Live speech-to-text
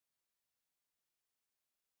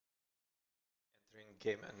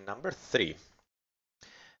game number 3.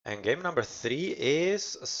 And game number 3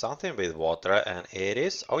 is something with water, and it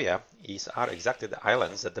is, oh yeah, these are exactly the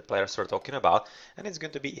islands that the players were talking about, and it's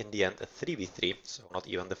going to be in the end a 3v3, so not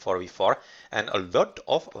even the 4v4, and a lot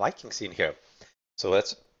of Vikings in here. So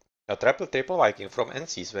that's a triple Viking from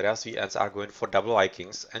NCs, whereas we ends are going for double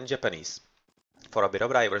Vikings and Japanese. For a bit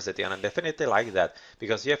of diversity, and I definitely like that,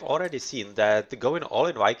 because you have already seen that going all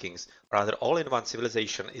in Vikings, rather all in one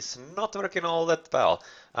civilization, is not working all that well,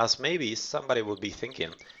 as maybe somebody would be thinking.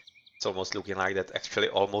 It's almost looking like that actually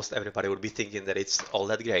almost everybody would be thinking that it's all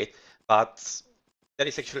that great, but there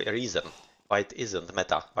is actually a reason why it isn't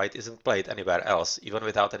meta, why it isn't played anywhere else, even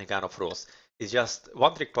without any kind of rules. It's just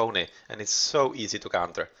one trick pony, and it's so easy to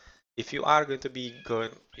counter. If you are going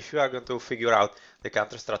to figure out the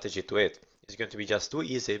counter strategy to it, it's going to be just too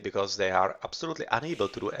easy because they are absolutely unable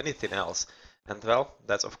to do anything else. And well,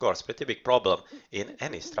 that's of course a pretty big problem in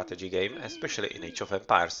any strategy game, especially in Age of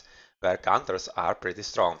Empires, where counters are pretty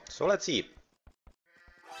strong. So let's see.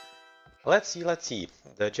 Let's see.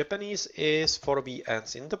 The Japanese is 4B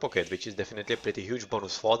ends in the pocket, which is definitely a pretty huge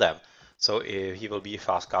bonus for them. So he will be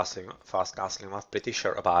fast castling, I'm pretty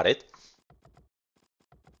sure about it.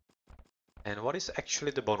 And what is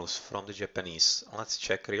actually the bonus from the Japanese? Let's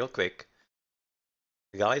check real quick.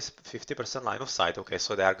 The guy is 50% line of sight, okay,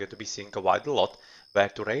 so they are going to be seeing quite a lot where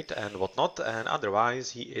to rate and whatnot, and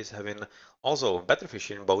otherwise he is having also better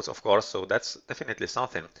fishing boats, of course, so that's definitely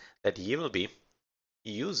something that he will be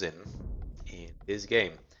using in this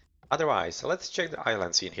game. Otherwise, let's check the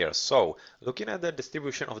islands in here. So, looking at the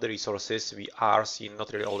distribution of the resources, we are seeing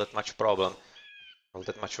not really all that much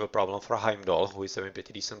of a problem for Heimdall, who is having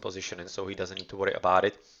pretty decent positioning, so he doesn't need to worry about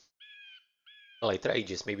it. Later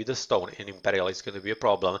ages, maybe the stone in Imperial is going to be a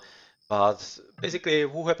problem, but basically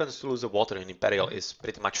who happens to lose the water in Imperial is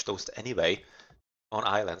pretty much toast anyway on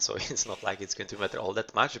island, so it's not like it's going to matter all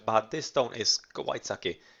that much, but this stone is quite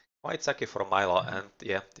sucky for Milo, and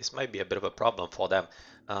yeah, this might be a bit of a problem for them,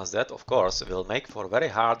 as that of course will make for very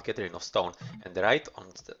hard gathering of stone, and the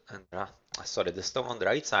the stone on the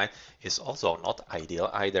right side is also not ideal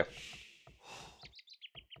either.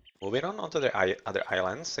 Moving on onto the other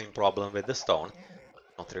islands, same problem with the stone.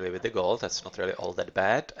 Not really with the gold, that's not really all that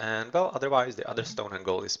bad, and well, otherwise the other stone and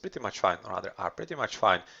gold is pretty much fine, or rather are pretty much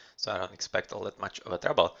fine, so I don't expect all that much of a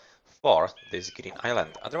trouble for this green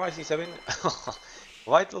island. Otherwise he's having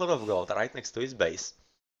quite a lot of gold right next to his base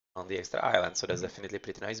on the extra island, so that's definitely a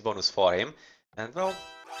pretty nice bonus for him. And well,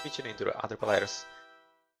 switching into the other players,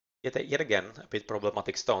 yet again a bit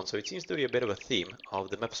problematic stone, so it seems to be a bit of a theme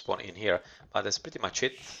of the map spawn in here, but that's pretty much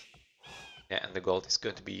it. Yeah, and the gold is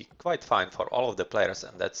going to be quite fine for all of the players,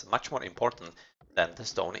 and that's much more important than the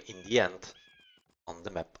stone in the end on the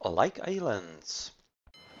map like islands.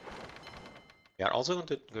 We are also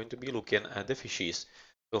going to be looking at the fishies.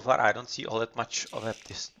 So far I don't see all that much of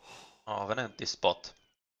an empty spot.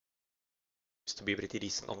 Seems to be pretty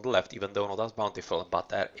decent on the left, even though not as bountiful, but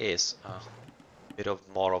there is a bit of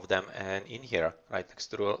more of them and in here, right next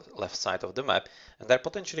to the left side of the map, and there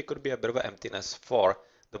potentially could be a bit of an emptiness for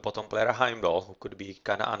the bottom player Heimdall, who could be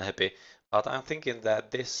kind of unhappy, but I'm thinking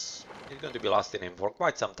that this is going to be lasting him for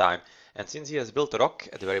quite some time, and since he has built a rock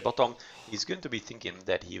at the very bottom, he's going to be thinking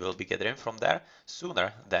that he will be gathering from there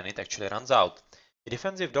sooner than it actually runs out. A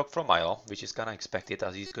defensive dock from Milo, which is kind of expected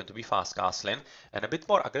as he's going to be fast castling, and a bit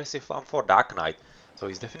more aggressive one for Dark Knight, so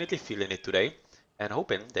he's definitely feeling it today, and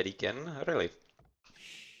hoping that he can really.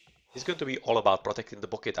 He's going to be all about protecting the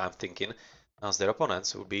pocket, I'm thinking, as their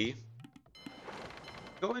opponents will be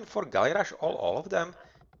going for Galley Rush, all of them?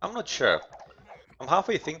 I'm not sure. I'm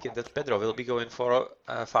halfway thinking that Pedro will be going for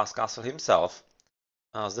a fast castle himself,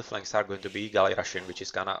 as the flanks are going to be Galley Rushing, which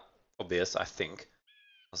is kinda obvious, I think,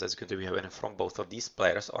 as that's going to be happening from both of these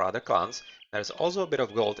players or other clans. There's also a bit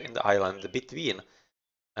of gold in the island between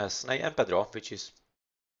Snake and Pedro, which is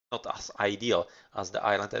not as ideal as the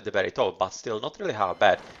island at the very top, but still not really half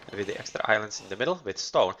bad. And with the extra islands in the middle with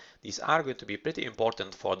stone, these are going to be pretty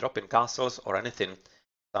important for dropping castles or anything.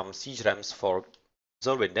 Some siege rams for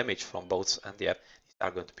absorbing damage from boats, and yeah, these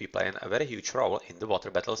are going to be playing a very huge role in the water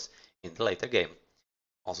battles in the later game.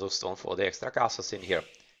 Also stone for the extra castles in here.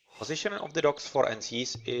 Positioning of the docks for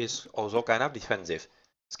NCs is also kind of defensive.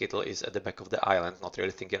 Skittle is at the back of the island, not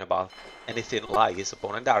really thinking about anything like his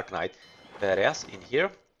opponent Dark Knight, whereas in here,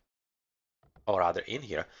 or rather in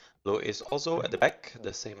here, Blue is also at the back,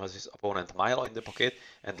 the same as his opponent Milo in the pocket,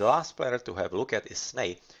 and the last player to have a look at is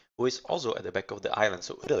Snake, who is also at the back of the island,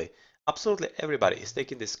 so really, absolutely everybody is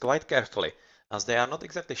taking this quite carefully, as they are not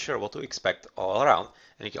exactly sure what to expect all around,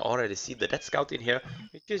 and you can already see the dead scout in here,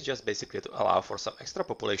 which is just basically to allow for some extra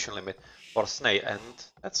population limit for Snake, and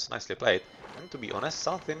that's nicely played. And to be honest,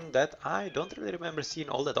 something that I don't really remember seeing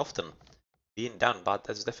all that often being done, but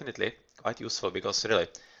that's definitely quite useful, because really,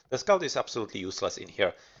 the scout is absolutely useless in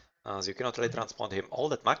here, as you cannot really transport him all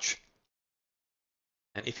that much.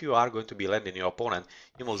 And if you are going to be landing your opponent,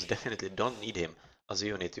 you most definitely don't need him as a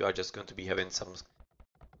unit. You are just going to be having some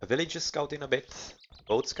villages scouting a bit,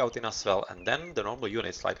 boat scouting as well, and then the normal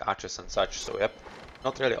units like archers and such. So yep,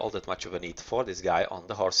 not really all that much of a need for this guy on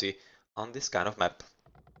the horsey on this kind of map.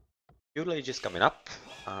 Few villages coming up,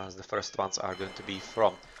 as the first ones are going to be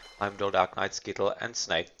from Heimdall, Dark Knight, Skittle and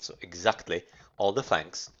Snake. So exactly all the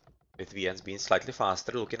flanks, with VNs being slightly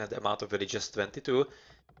faster, looking at the amount of villages 22,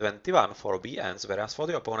 21 for VNs, whereas for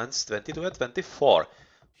the opponents 22 and 24.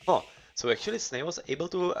 Oh, so actually Snake was able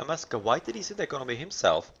to amass quite a decent economy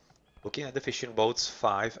himself. Looking at the fishing boats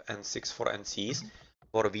 5 and 6 for NCs,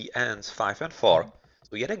 for VNs 5 and 4.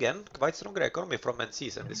 So yet again, quite stronger economy from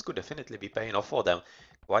NCs, and this could definitely be paying off for them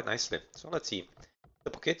quite nicely. So let's see. The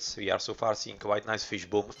pockets, we are so far seeing quite nice fish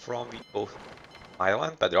boom from both Milo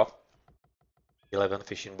and Pedro. 11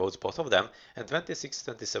 fishing boats, both of them, and 26,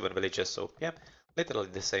 27 villages, so yeah, literally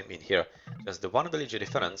the same in here. Just the one village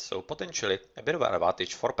difference, so potentially a bit of an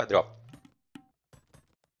advantage for Pedro.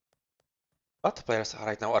 But players are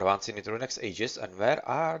right now advancing into the next ages, and where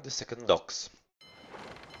are the second docks?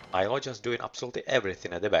 Milo just doing absolutely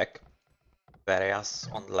everything at the back, whereas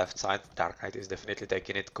on the left side, Dark Knight is definitely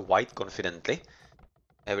taking it quite confidently.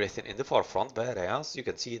 Everything in the forefront, whereas you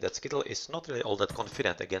can see that Skittle is not really all that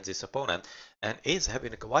confident against his opponent and is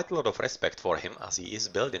having quite a lot of respect for him, as he is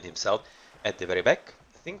building himself at the very back,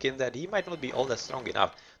 thinking that he might not be all that strong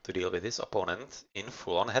enough to deal with his opponent in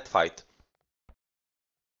full-on headfight.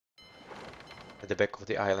 At the back of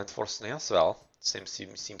the island for Sneh as well, same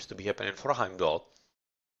seems to be happening for Heimdall,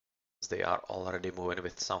 as they are already moving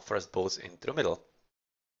with some first boats into the middle.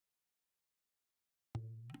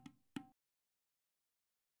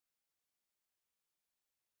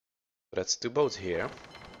 So that's two boats here,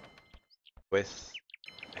 with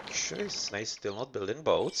actually Sneh still not building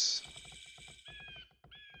boats.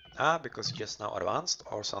 Ah, because he just now advanced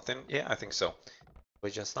or something? Yeah, I think so. We're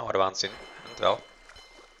just now advancing, and well,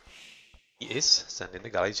 he is sending the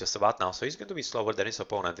galleys just about now, so he's going to be slower than his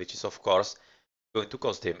opponent, which is of course going to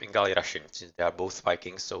cost him in galley rushing, since they are both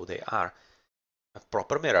Vikings, so they are a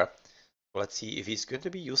proper mirror. Let's see if he's going to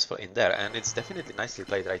be useful in there, and it's definitely nicely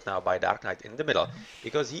played right now by Dark Knight in the middle,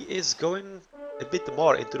 because he is going a bit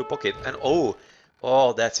more into the pocket, and oh,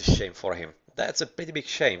 that's a shame for him. That's a pretty big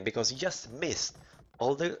shame, because he just missed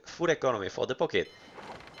all the food economy for the pocket.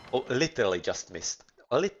 Oh, literally just missed.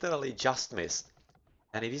 Literally just missed.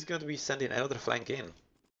 And if he's going to be sending another flank in,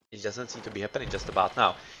 it doesn't seem to be happening just about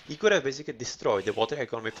now. He could have basically destroyed the water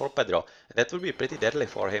economy for Pedro, and that would be pretty deadly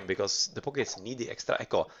for him, because the pockets need the extra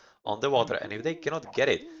echo on the water, and if they cannot get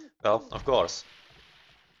it, well, of course,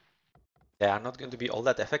 they are not going to be all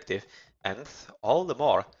that effective, and all the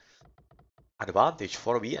more advantage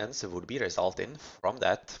for VNs would be resulting from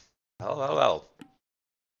that. Well.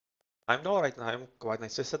 I'm now right now I'm quite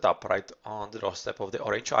nicely set up right on the doorstep of the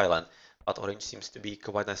Orange Island, but Orange seems to be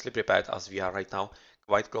quite nicely prepared, as we are right now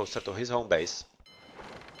quite closer to his home base.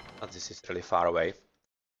 And this is really far away.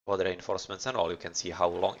 For the reinforcements and all, you can see how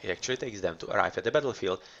long it actually takes them to arrive at the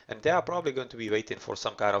battlefield, and they are probably going to be waiting for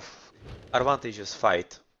some kind of advantageous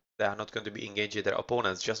fight. They are not going to be engaging their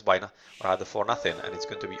opponents just by, rather for nothing, and it's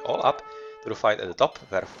going to be all up to the fight at the top,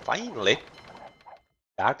 where finally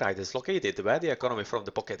Dark Knight is located where the economy from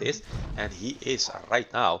the pocket is, and he is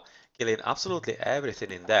right now killing absolutely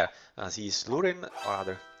everything in there, as he's luring, or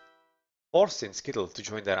rather forcing Skittle to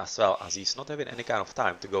join there as well, as he's not having any kind of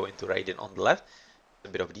time to go into raiding on the left. A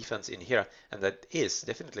bit of defense in here, and that is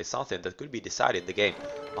definitely something that could be decided in the game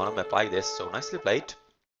on a map like this. So nicely played.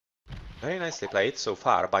 Very nicely played so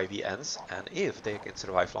far by VNs, and if they can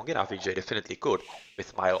survive long enough, which they definitely could,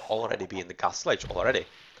 with Mile already being the castle age already,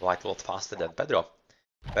 quite a lot faster than Pedro.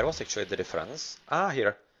 Where was actually the difference? Ah,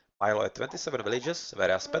 here. Milo at 27 villages,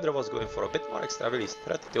 whereas Pedro was going for a bit more extra villages,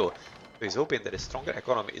 32. So he's hoping that a stronger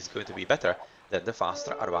economy is going to be better than the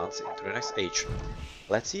faster advance into the next age.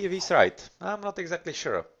 Let's see if he's right. I'm not exactly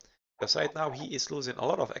sure, because right now he is losing a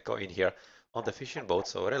lot of echo in here on the fishing boat,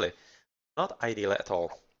 so really not ideal at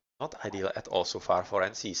all. Not ideal at all so far for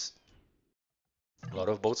NCs. A lot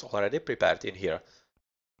of boats already prepared in here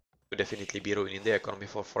to definitely be ruining the economy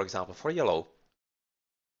for example, for yellow.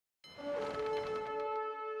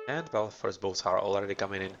 And well, first boats are already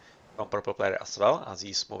coming in from purple player as well, as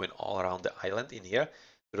he's moving all around the island in here.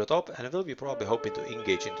 to the top and will be probably hoping to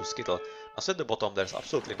engage into Skittle. As at the bottom there's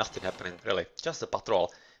absolutely nothing happening really, just a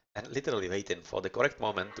patrol and literally waiting for the correct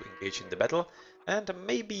moment to engage in the battle, and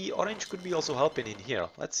maybe Orange could be also helping in here,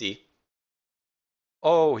 let's see.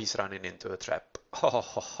 Oh, he's running into a trap.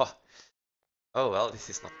 Oh well, this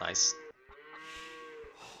is not nice.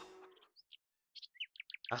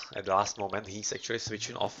 At the last moment he's actually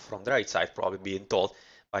switching off from the right side, probably being told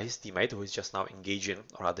by his teammate who is just now engaging,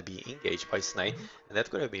 or rather being engaged by Snake, and that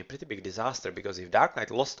could have been a pretty big disaster because if Dark Knight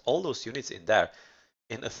lost all those units in there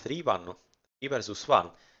in a 3-1, 3 versus 1,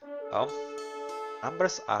 well,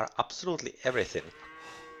 numbers are absolutely everything.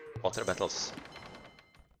 Water battles.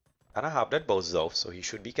 Kinda have that bows though, so he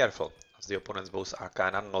should be careful, as the opponent's bows are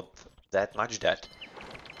kinda not that much dead.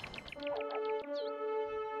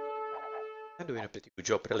 And doing a pretty good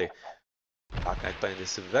job really. Dark Knight playing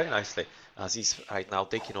this very nicely, as he's right now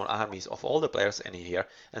taking on armies of all the players in here,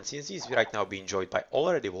 and since he's right now being joined by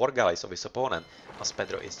already war galleys of his opponent, as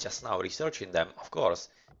Pedro is just now researching them, of course,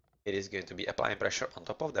 it is going to be applying pressure on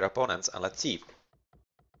top of their opponents, and let's see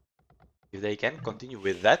if they can continue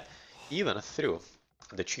with that, even through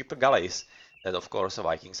the cheaper galleys that of course the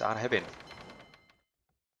Vikings are having.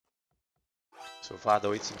 So far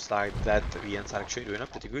though it seems like that VNs are actually doing a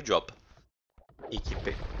pretty good job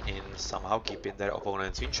somehow keeping their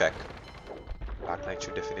opponents in check. Dark Knight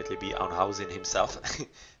should definitely be unhousing himself,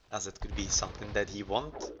 as it could be something that he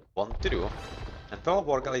won't want to do. And well,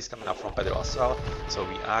 Borgal is coming up from Pedro as well, so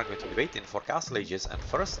we are going to be waiting for Castle Ages, and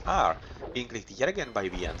first are being clicked yet again by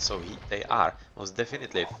VN, so they are most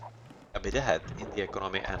definitely a bit ahead in the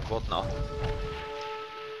economy and whatnot.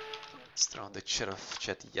 Let's turn on the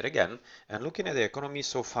chat yet again, and looking at the economy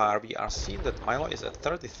so far, we are seeing that Milo is at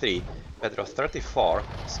 33, Pedro 34,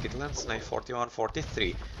 Skittle and Snake 41,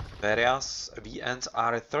 43, whereas VNs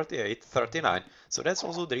are at 38, 39, so that's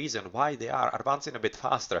also the reason why they are advancing a bit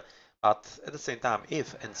faster, but at the same time,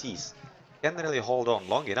 if NCs can really hold on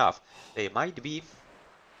long enough, they might be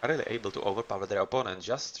really able to overpower their opponent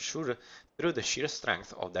just through the sheer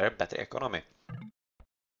strength of their better economy.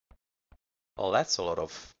 Well, that's a lot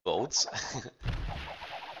of boats.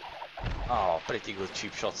 Oh, pretty good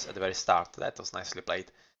cheap shots at the very start. That was nicely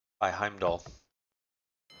played by Heimdall.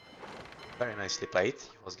 Very nicely played.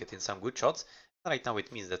 He was getting some good shots. Right now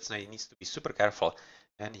it means that Snake needs to be super careful,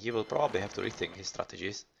 and he will probably have to rethink his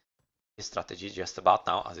strategies. His strategy just about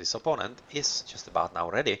now, as his opponent is just about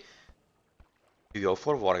now ready to go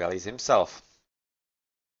for Wargalis himself.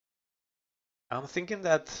 I'm thinking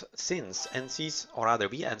that since NCs, or rather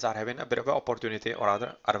VNs, are having a bit of an opportunity or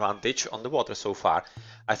rather advantage on the water so far,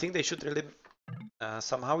 I think they should really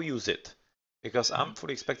somehow use it, because I'm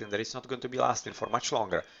fully expecting that it's not going to be lasting for much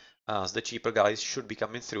longer, as the cheaper guys should be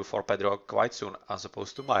coming through for Pedro quite soon as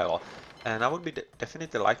opposed to Milo, and I would be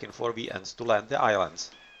definitely liking for VNs to land the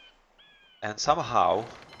islands and somehow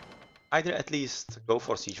either at least go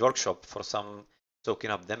for Siege Workshop for some soaking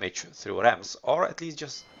up damage through rams, or at least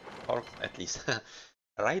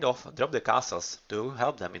right off, drop the castles to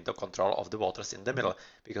help them in the control of the waters in the middle,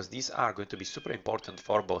 because these are going to be super important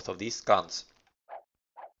for both of these clans.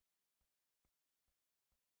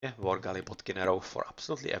 Yeah, Wargali botkin arrow for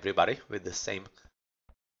absolutely everybody with the same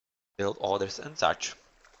build orders and such.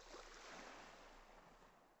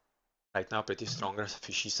 Right now pretty stronger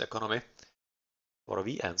fishies economy. For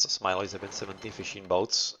VNs, Smilo is having 17 fishing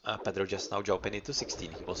boats, Pedro just now jumping into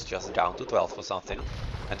 16, he was just down to 12 or something.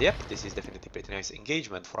 And yep, this is definitely pretty nice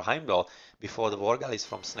engagement for Heimdall before the Wargalis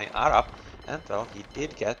from Snake are up, and well, he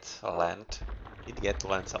did get to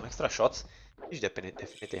land some extra shots, which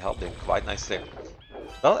definitely helped him quite nicely.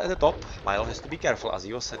 Well, at the top, Milo has to be careful as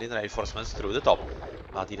he was sending reinforcements through the top,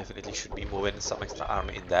 but he definitely should be moving some extra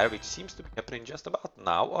army in there, which seems to be happening just about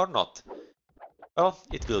now, or not. Well,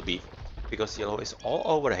 it will be, because yellow is all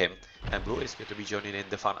over him, and blue is going to be joining in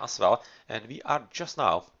the fun as well, and we are just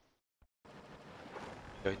now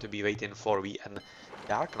going to be waiting for VN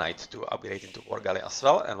Dark Knight to upgrade into War Galley as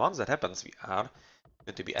well, and once that happens, we are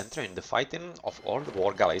going to be entering the fighting of all the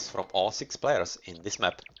War Galleys from all 6 players in this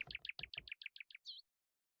map.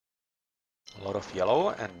 A lot of yellow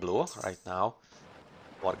and blue right now.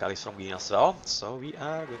 War Galleys from green as well, so we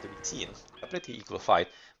are going to be seeing a pretty equal fight.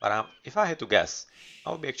 But if I had to guess,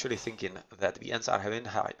 I would be actually thinking that VNs are having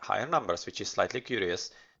higher numbers, which is slightly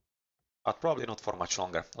curious, but probably not for much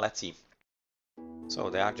longer. Let's see. So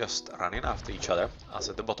they are just running after each other, as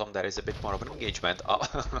at the bottom there is a bit more of an engagement.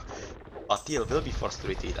 Batil will be forced to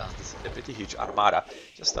retreat, as this is a pretty huge armada,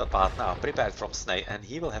 just about now prepared from Snake, and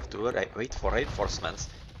he will have to wait for reinforcements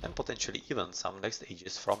and potentially even some next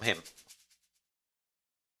ages from him.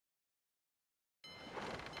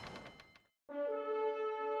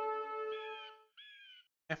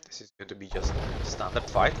 Yeah, this is going to be just a standard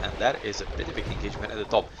fight, and there is a pretty big engagement at the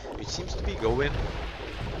top, which seems to be going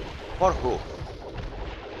for who?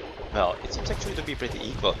 Well, it seems actually to be pretty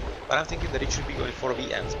equal, but I'm thinking that it should be going for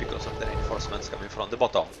VNs because of the reinforcements coming from the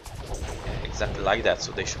bottom. Yeah, exactly like that,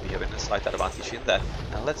 so they should be having a slight advantage in that.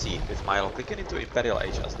 And let's see, with Milo clicking into Imperial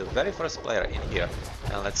Age as the very first player in here,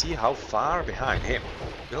 and let's see how far behind him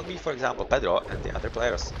will be, for example, Pedro and the other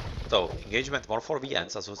players. So, engagement more for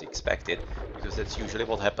VNs as was expected, because that's usually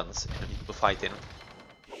what happens in a meaningful fighting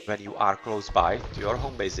when you are close by to your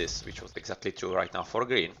home bases, which was exactly true right now for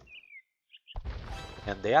Green.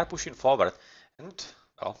 And they are pushing forward, and,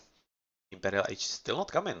 well, Imperial Age is still not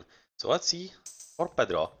coming. So let's see for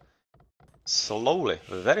Pedro. Slowly,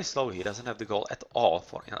 very slowly, he doesn't have the goal at all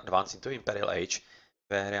for advancing to Imperial Age,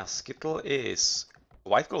 whereas Skittle is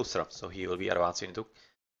quite closer, so he will be advancing to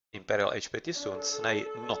Imperial Age pretty soon. Snay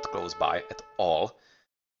not close by at all.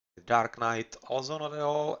 The Dark Knight also not at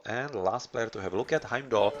all, and last player to have a look at,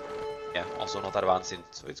 Heimdall, yeah, also not advancing.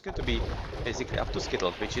 So it's going to be basically up to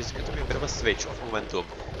Skittle, which is going to be a bit of a switch of momentum.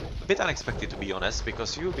 A bit unexpected, to be honest,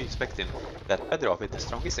 because you'll be expecting that Pedro, with the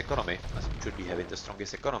strongest economy, as he should be having the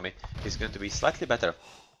strongest economy, is going to be slightly better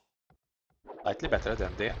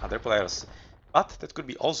than the other players. But that could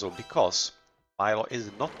be also because Milo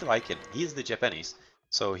is not the Viking, he is the Japanese.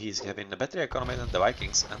 So he's having a better economy than the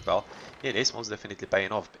Vikings, and well, it is most definitely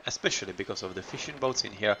paying off, especially because of the fishing boats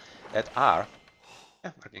in here that are,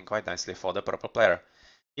 yeah, working quite nicely for the purple player.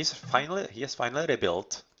 He has finally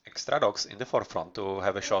rebuilt extra docks in the forefront to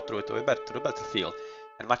have a short route to the battlefield,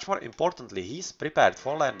 and much more importantly, he's prepared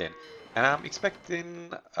for landing. And I'm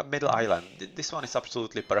expecting a middle island. This one is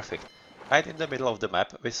absolutely perfect, right in the middle of the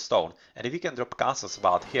map with stone. And if we can drop castles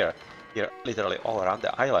about here, literally all around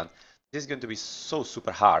the island, this is going to be so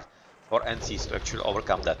super hard for NCs to actually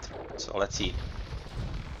overcome that. So let's see.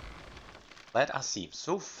 Let us see.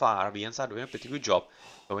 So far, VNs are doing a pretty good job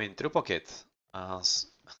going through pocket.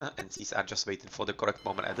 NCs are just waiting for the correct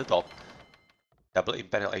moment at the top. Double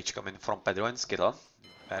Imperial Age coming from Pedro and Skittle.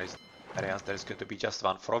 Whereas there's going to be just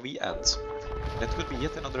one for VNs. That could be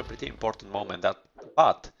yet another pretty important moment.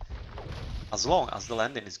 But as long as the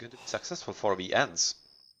landing is going to be successful for VNs,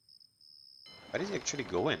 where is he actually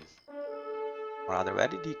going? Or rather, where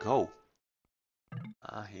did he go?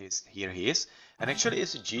 Here he is, and actually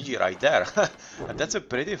it's GG right there. And that's a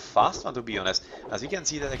pretty fast one, to be honest. As you can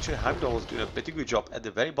see that actually Heimdall was doing a pretty good job at the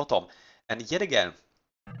very bottom. And yet again,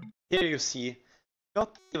 here you see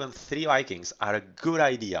not even 3 Vikings are a good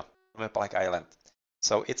idea on a map like Island.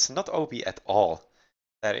 So it's not OP at all.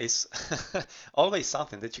 There is always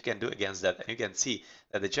something that you can do against that, and you can see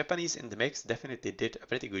that the Japanese in the mix definitely did a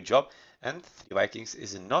pretty good job, and 3 Vikings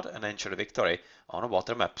is not an ensured victory on a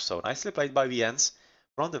water map. So nicely played by VNs.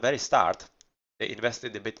 From the very start, they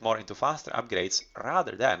invested a bit more into faster upgrades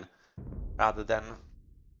rather than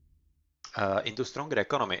into stronger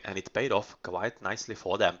economy, and it paid off quite nicely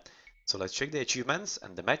for them. So let's check the achievements,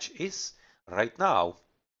 and the match is right now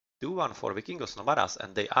 2-1 for Vikingos Nomadas,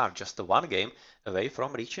 and they are just one game away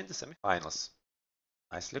from reaching the semifinals.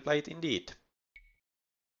 Nicely played indeed.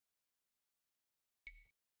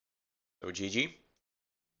 So GG.